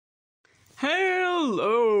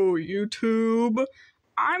Hello, YouTube.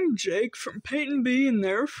 I'm Jake from Peyton B and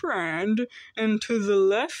their friend, and to the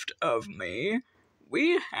left of me,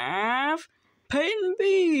 we have Peyton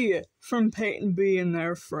B from Peyton B and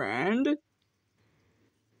their friend.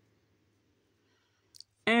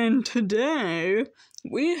 And today,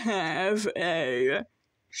 we have a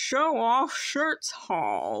show-off shirts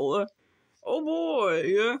haul. Oh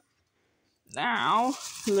boy. Now,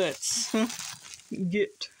 let's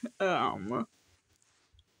get,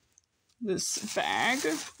 this bag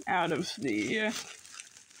out of the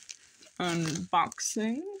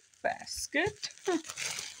unboxing basket.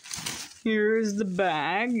 Here is the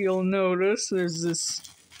bag. You'll notice there's this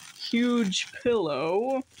huge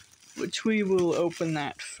pillow, which we will open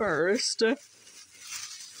that first.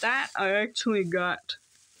 That I actually got,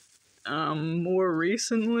 more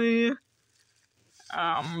recently.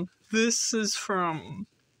 This is from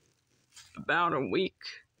about a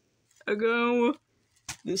week ago.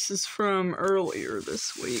 This is from earlier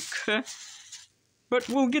this week. But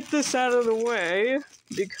we'll get this out of the way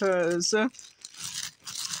because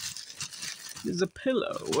there's a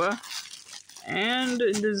pillow and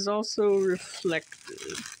it is also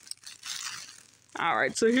reflective.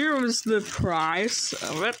 Alright, so here was the price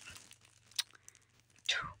of it.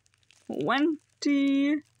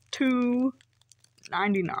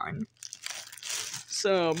 $22.99.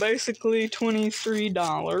 So basically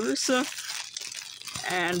 $23.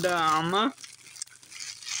 And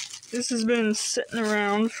this has been sitting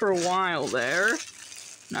around for a while there.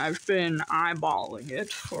 And I've been eyeballing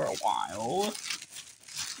it for a while.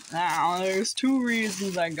 Now, there's two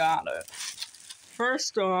reasons I got it.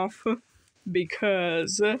 First off,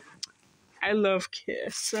 because I love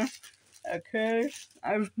Kiss. Okay?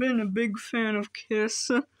 I've been a big fan of Kiss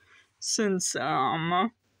since,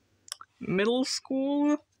 middle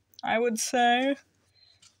school, I would say.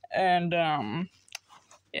 And,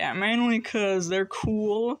 yeah, mainly because they're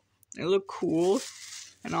cool. They look cool.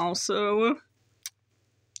 And also,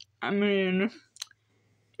 I mean,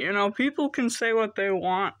 you know, people can say what they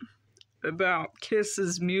want about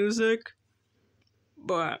Kiss's music,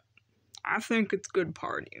 but I think it's good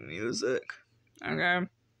party music. Okay?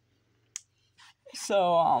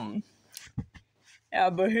 So,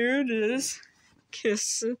 yeah, but here it is.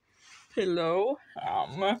 Kiss pillow.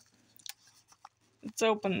 Let's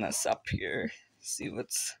open this up here. See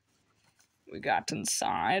what's we got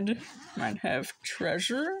inside. Might have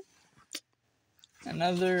treasure.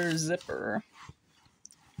 Another zipper.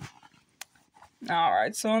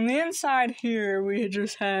 Alright, so on the inside here we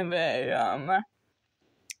just have a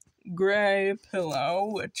gray pillow,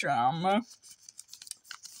 which that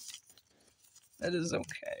is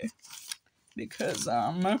okay. Because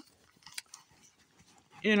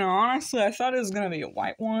you know, honestly I thought it was gonna be a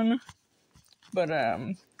white one. But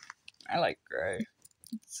I like gray.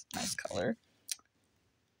 It's a nice color.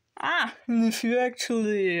 And if you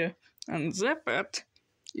actually unzip it,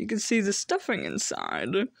 you can see the stuffing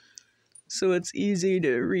inside. So it's easy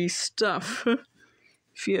to restuff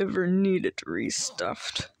if you ever need it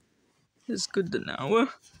restuffed. It's good to know.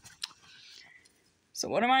 So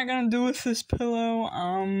what am I gonna do with this pillow?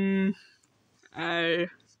 I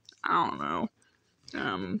don't know.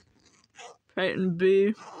 Peyton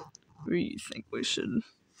B, what do you think we should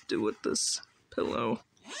do with this pillow?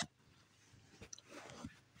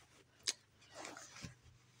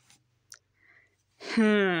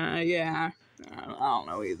 Yeah, I don't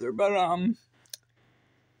know either, but,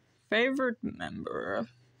 favorite member?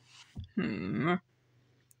 I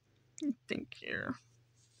think here.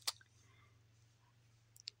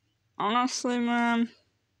 Honestly, man,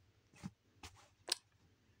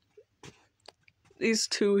 these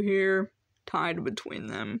two here, tied between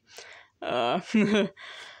them. Having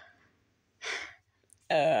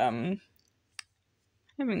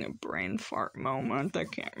a brain fart moment. I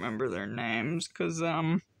can't remember their names, cause,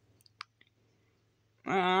 I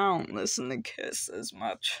don't listen to Kiss as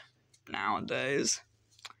much nowadays.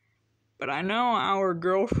 But I know our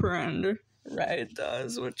girlfriend, RATT,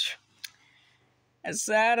 does, which, as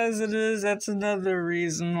sad as it is, that's another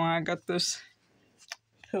reason why I got this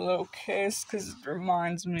pillowcase, cause it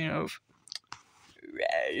reminds me of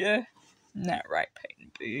RATT. Isn't that right,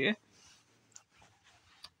 Peyton B?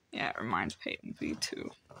 Yeah, it reminds Peyton B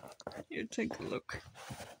too. Here, take a look.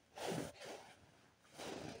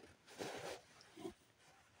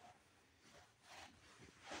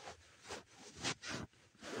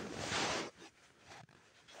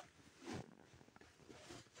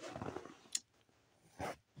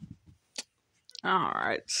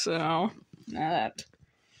 Alright, so now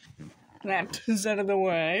that is out of the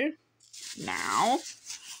way. Now,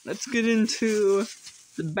 let's get into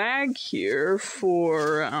the bag here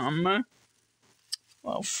for,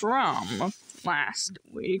 well, from last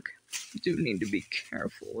week. I do need to be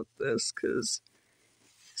careful with this, because,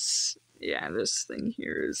 yeah, this thing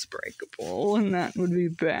here is breakable, and that would be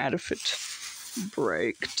bad if it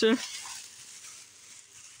braked.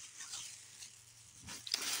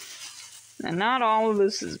 And not all of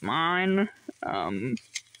this is mine.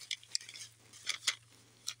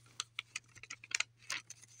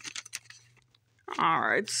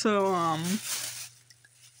 Alright, so,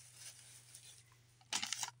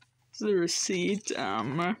 the receipt,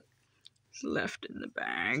 is left in the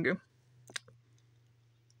bag.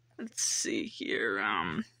 Let's see here,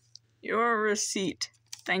 your receipt.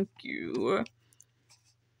 Thank you.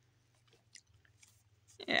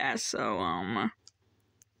 Yeah, so,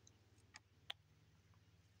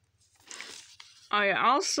 oh yeah,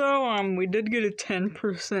 also, we did get a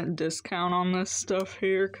 10% discount on this stuff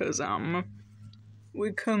here, cause, we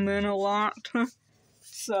come in a lot.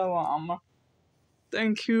 So,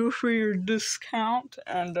 thank you for your discount,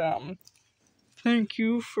 and, thank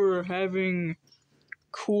you for having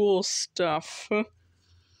cool stuff.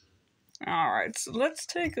 Alright, so let's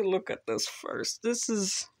take a look at this first. This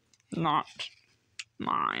is not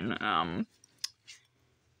mine.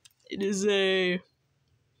 It is a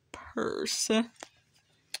purse.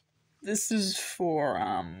 This is for,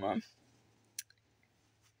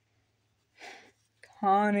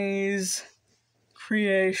 Connie's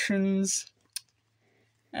Creations.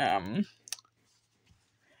 Yeah.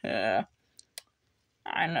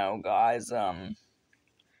 I know, guys,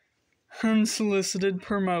 unsolicited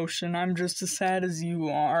promotion. I'm just as sad as you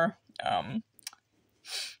are.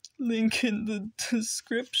 Link in the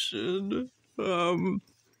description.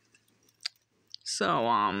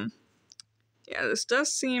 So, yeah, this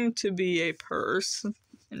does seem to be a purse,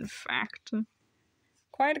 in fact.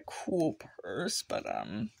 Quite a cool purse, but,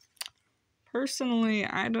 personally,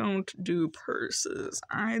 I don't do purses.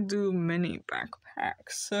 I do mini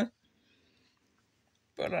backpacks.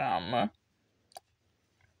 But,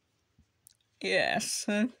 yes.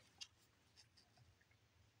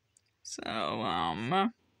 So,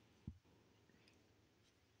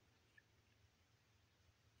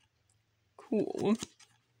 cool.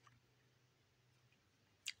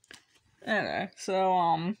 Anyway,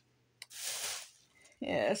 so,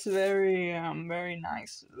 yeah, it's very, very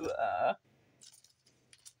nice. I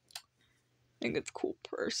think it's a cool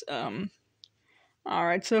purse.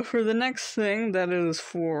 Alright, so for the next thing, that is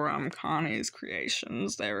for, Connie's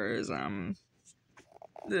Creations, there is,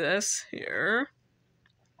 this here.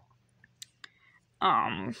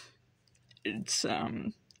 It's,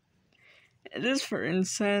 it is for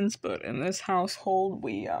incense, but in this household,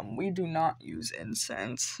 we do not use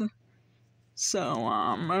incense.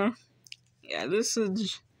 So, yeah, this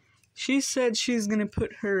is, she said she's gonna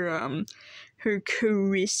put her, her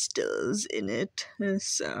crystals in it,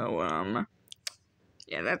 so,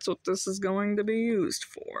 yeah, that's what this is going to be used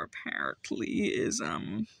for, apparently, is,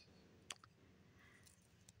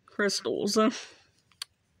 crystals.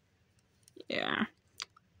 Yeah.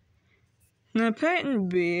 Now, Peyton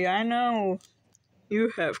B, I know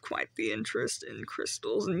you have quite the interest in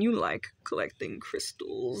crystals, and you like collecting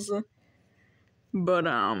crystals, but,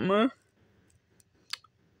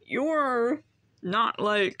 you're not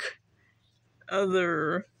like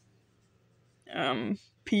other,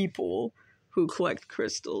 people who collect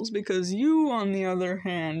crystals, because you, on the other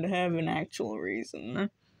hand, have an actual reason,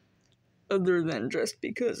 other than just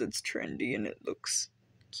because it's trendy and it looks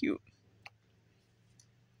cute.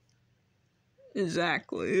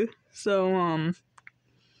 Exactly. So,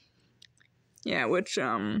 yeah, which,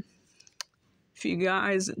 if you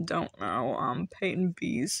guys don't know, Peyton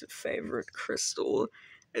B's favorite crystal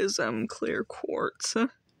is, clear quartz.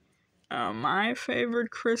 My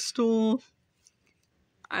favorite crystal,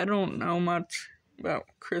 I don't know much about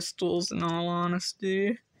crystals, in all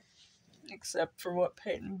honesty, except for what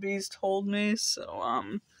Peyton B's told me, so,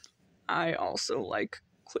 I also like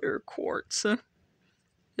clear quartz.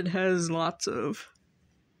 It has lots of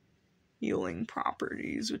healing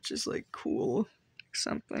properties, which is, like, cool,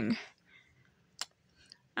 something.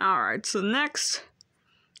 Alright, so next,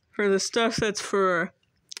 for the stuff that's for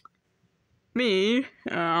me,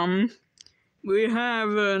 we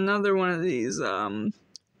have another one of these,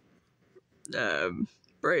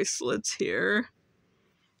 bracelets here.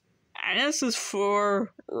 And this is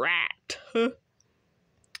for RATT.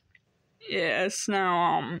 Yes,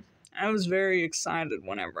 now, I was very excited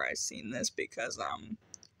whenever I seen this, because,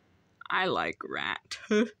 I like RATT.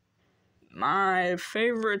 My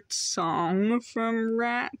favorite song from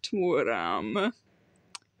RATT would, let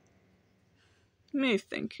me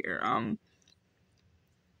think here,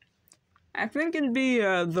 I think it'd be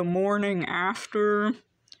The Morning After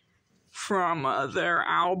from their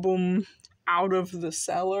album Out of the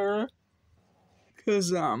Cellar,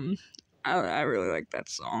 because I really like that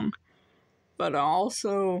song. But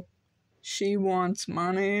also She Wants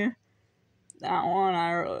Money, that one,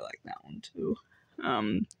 I really like that one too.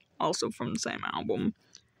 Also from the same album.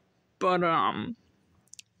 But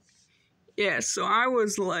yeah, so I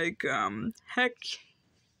was like, heck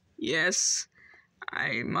yes,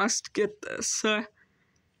 I must get this. So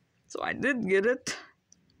I did get it.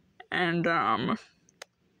 And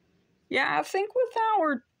yeah, I think with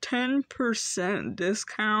our 10%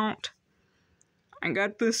 discount, I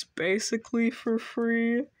got this basically for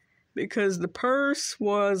free, because the purse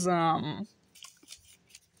was, let's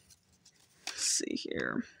see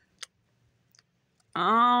here.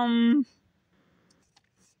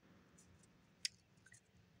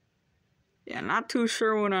 Yeah, not too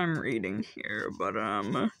sure what I'm reading here, but,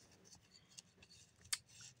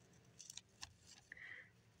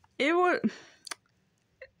 it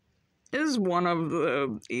is one of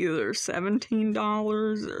the either $17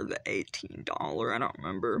 or the $18, I don't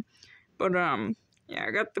remember. But, yeah,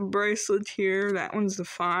 I got the bracelet here, that one's the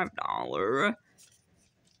 $5.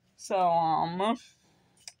 So,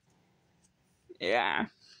 yeah,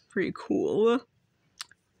 pretty cool.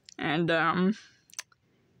 And,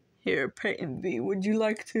 here, Peyton B, would you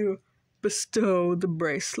like to bestow the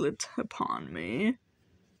bracelet upon me?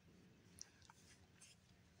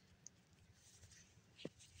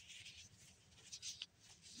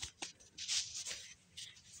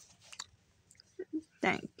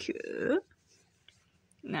 Thank you.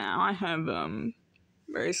 Now I have,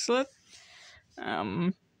 bracelet.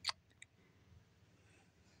 You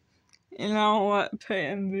know what,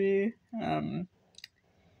 Peyton B,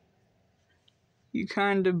 you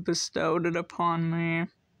kind of bestowed it upon me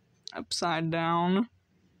upside down,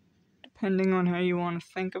 depending on how you want to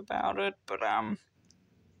think about it, but,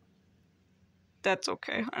 that's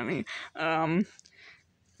okay, honey.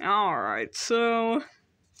 Alright, so,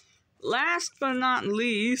 last but not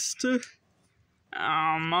least,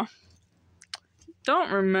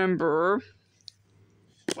 don't remember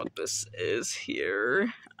what this is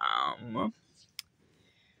here.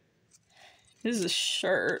 This is a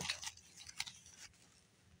shirt.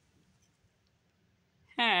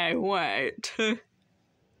 Hey, wait.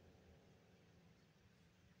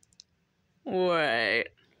 Wait.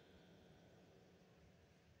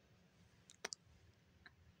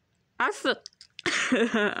 I thought,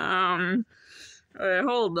 wait,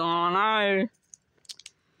 hold on,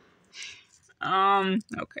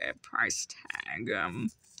 okay, price tag,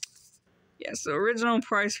 yeah, so original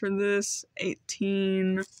price for this,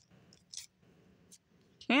 $18,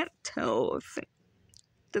 can't tell, I think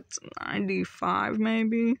that's $95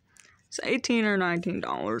 maybe, it's $18 or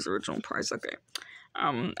 $19 original price, okay,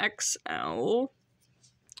 XL,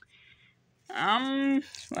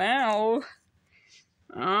 well,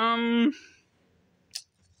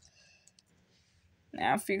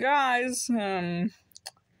 now if you guys, I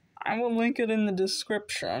will link it in the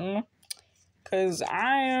description, because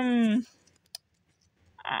I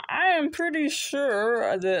am pretty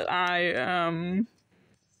sure that I,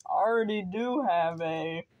 already do have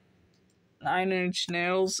a 9 Inch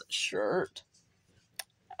Nails shirt.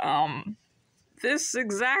 This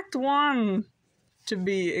exact one, to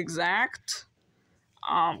be exact.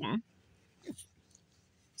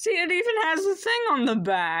 See, it even has a thing on the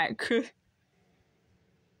back.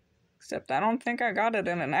 Except I don't think I got it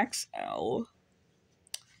in an XL.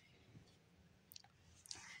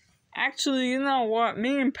 Actually, you know what?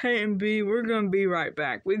 Me and Peyton B, we're gonna be right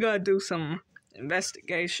back. We gotta do some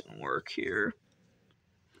investigation work here.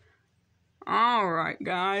 Alright,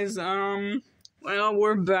 guys, well,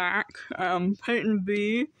 we're back. Peyton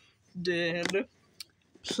B did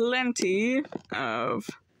plenty of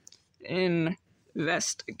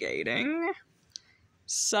investigating.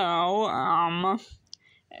 So,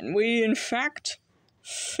 and we, in fact,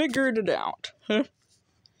 figured it out.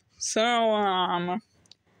 So,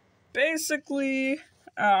 basically,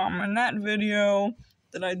 in that video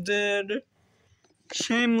that I did,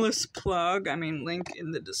 shameless plug, I mean, link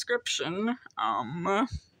in the description,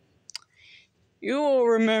 you will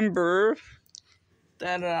remember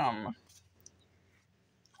that,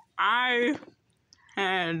 I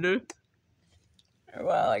had,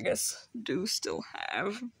 well, I guess do still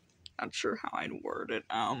have, not sure how I'd word it,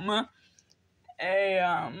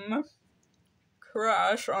 a,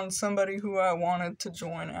 crush on somebody who I wanted to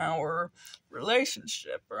join our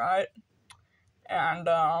relationship, right? And,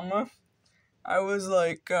 I was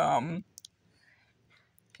like, can't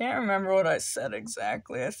remember what I said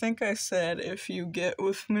exactly. I think I said, if you get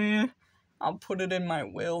with me, I'll put it in my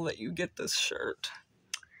will that you get this shirt.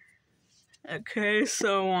 Okay,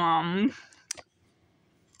 so,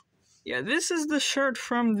 yeah, this is the shirt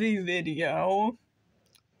from the video,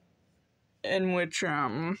 in which,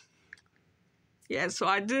 yeah,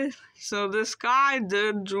 so this guy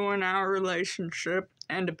did join our relationship,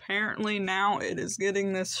 and apparently now it is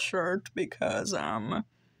getting this shirt because, I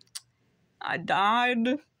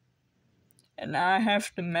died, and now I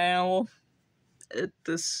have to mail it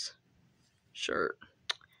this shirt.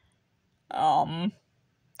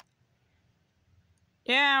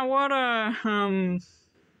 Yeah, what a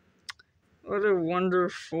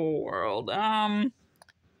wonderful world. Yeah,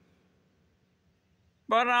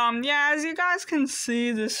 as you guys can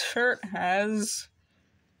see, this shirt has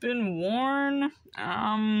been worn.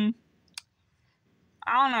 I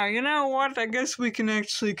don't know, you know what? I guess we can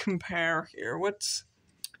actually compare here. What's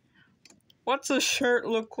a shirt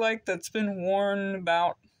look like that's been worn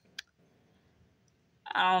about,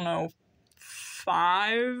 I don't know,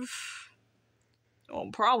 5? Well,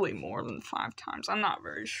 probably more than 5 times. I'm not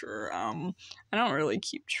very sure. I don't really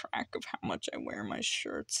keep track of how much I wear my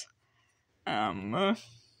shirts. And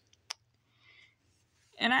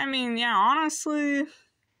I mean, yeah, honestly,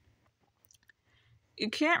 you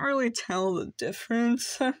can't really tell the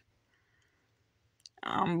difference.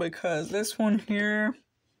 Because this one here,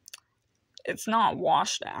 it's not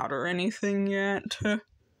washed out or anything yet. And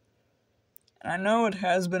I know it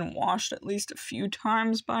has been washed at least a few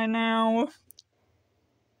times by now.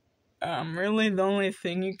 Really the only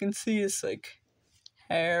thing you can see is, like,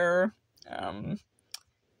 hair,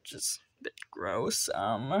 just a bit gross,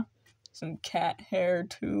 some cat hair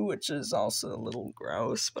too, which is also a little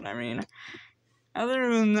gross, but I mean,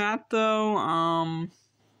 other than that though,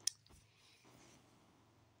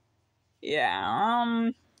 yeah,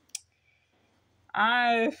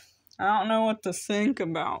 I don't know what to think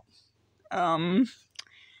about,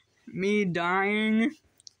 me dying.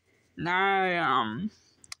 Now I,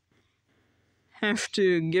 have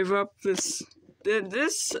to give up this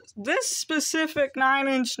specific 9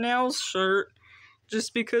 Inch Nails shirt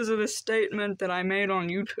just because of a statement that I made on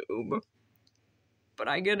YouTube. But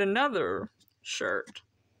I get another shirt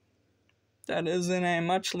that is in a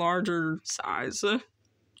much larger size.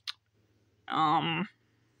 I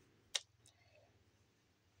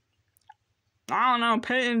don't know,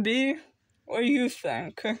 Peyton B, what do you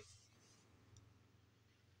think?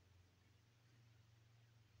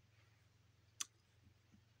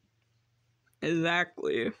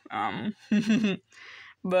 Exactly.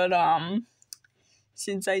 But,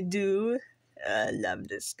 since I do, love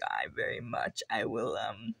this guy very much, I will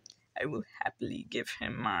happily give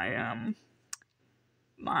him my,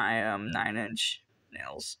 9 Inch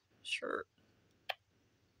Nails shirt.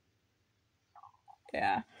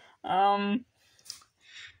 Yeah. Well,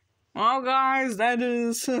 guys, that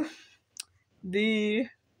is the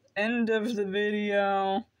end of the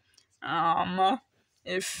video.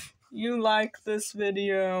 If you like this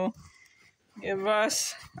video, give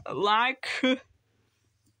us a like, give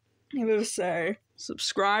us a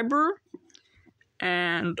subscriber,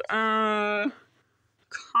 and,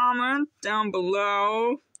 comment down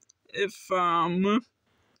below if, I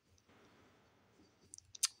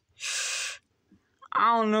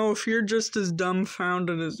don't know, if you're just as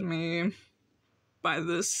dumbfounded as me by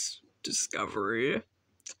this discovery.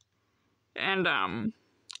 And,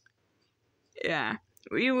 yeah,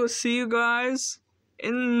 we will see you guys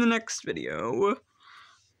in the next video.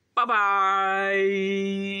 Bye-bye!